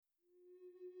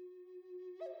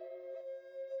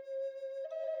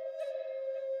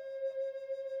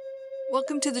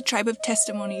Welcome to the Tribe of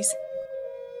Testimonies.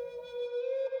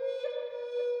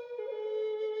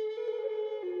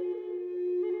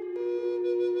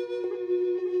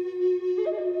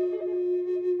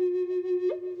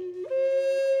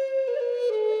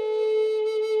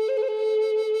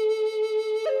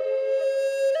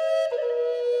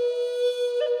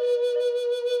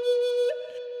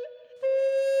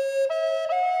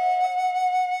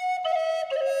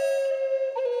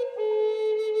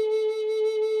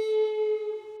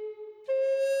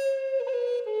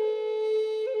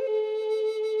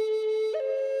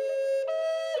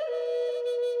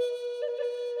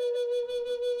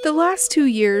 The last 2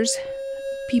 years,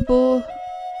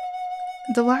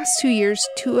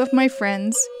 two of my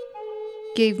friends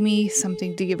gave me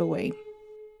something to give away.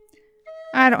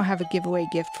 I don't have a giveaway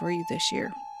gift for you this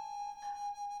year.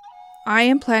 I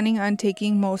am planning on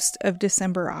taking most of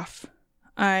December off.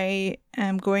 I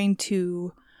am going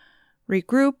to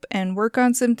regroup and work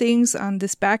on some things on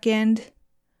this back end.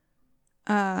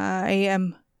 I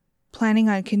am planning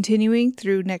on continuing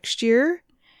through next year.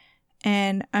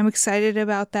 And I'm excited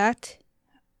about that.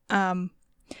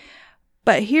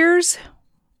 But here's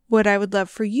what I would love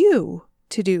for you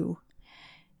to do.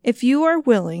 If you are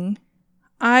willing,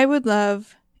 I would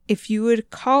love if you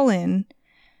would call in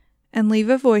and leave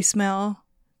a voicemail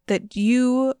that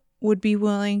you would be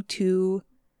willing to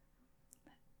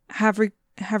have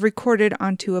recorded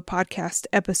onto a podcast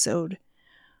episode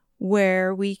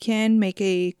where we can make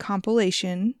a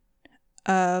compilation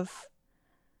of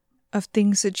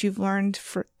things that you've learned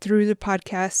through the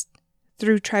podcast,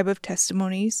 through Tribe of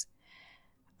Testimonies,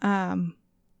 and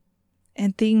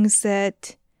things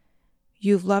that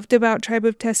you've loved about Tribe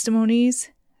of Testimonies,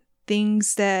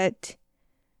 things that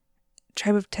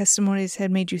Tribe of Testimonies had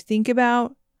made you think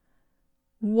about.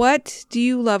 What do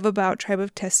you love about Tribe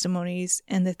of Testimonies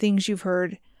and the things you've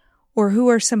heard, or who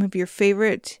are some of your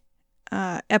favorite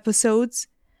episodes?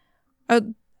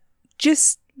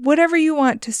 Just whatever you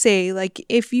want to say. Like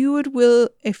if you are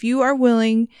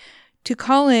willing to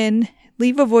call in,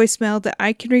 leave a voicemail that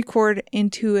I can record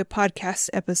into a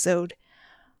podcast episode,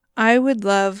 I would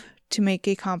love to make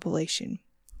a compilation.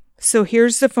 So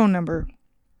here's the phone number: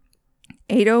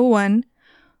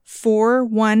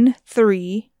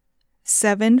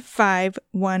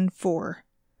 801-413-7514.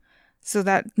 So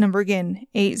that number again,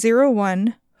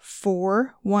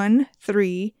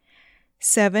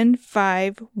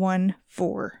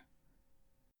 801-413-7514.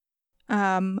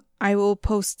 I will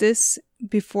post this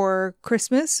before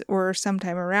Christmas or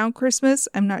sometime around Christmas.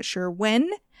 I'm not sure when,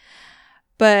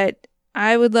 but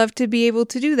I would love to be able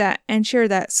to do that and share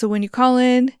that. So when you call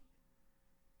in,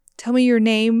 tell me your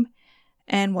name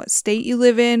and what state you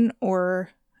live in,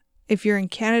 or if you're in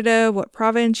Canada, what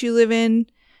province you live in,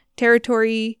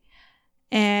 territory,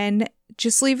 and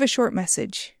just leave a short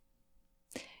message.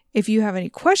 If you have any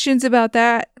questions about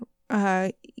that,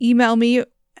 email me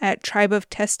at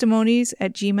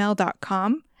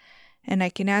tribeoftestimonies@gmail.com, and I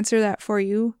can answer that for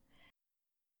you.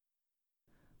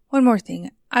 One more thing.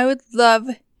 I would love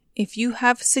if you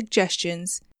have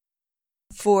suggestions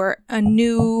for a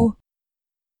new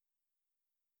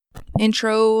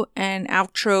intro and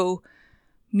outro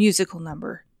musical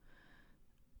number.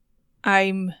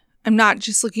 I'm not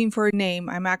just looking for a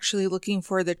name. I'm actually looking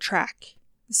for the track.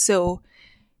 So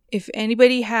if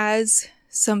anybody has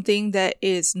something that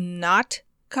is not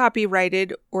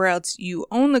copyrighted, or else you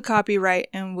own the copyright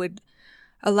and would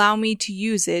allow me to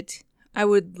use it, I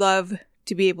would love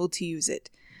to be able to use it.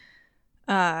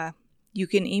 You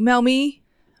can email me,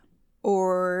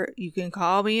 or you can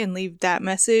call me and leave that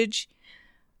message.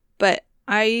 But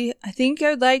I think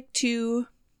I'd like to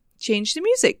change the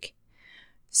music.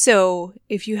 So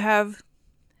if you have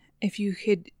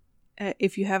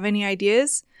any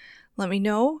ideas, let me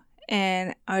know,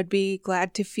 and I'd be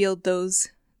glad to field those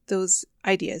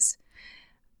ideas.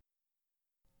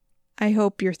 I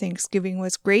hope your Thanksgiving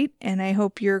was great, and I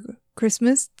hope your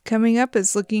Christmas coming up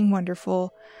is looking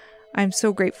wonderful. I'm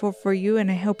so grateful for you, and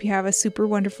I hope you have a super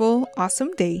wonderful,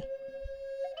 awesome day.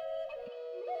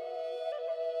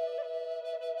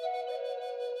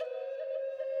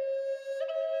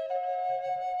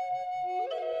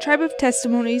 Tribe of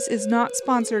Testimonies is not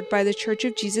sponsored by the Church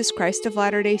of Jesus Christ of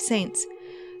Latter-day Saints.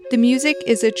 The music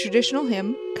is a traditional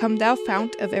hymn, Come Thou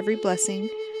Fount of Every Blessing,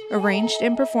 arranged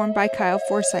and performed by Kyle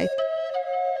Forsyth.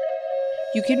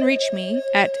 You can reach me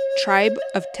at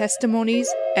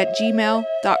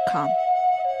tribeoftestimonies@gmail.com.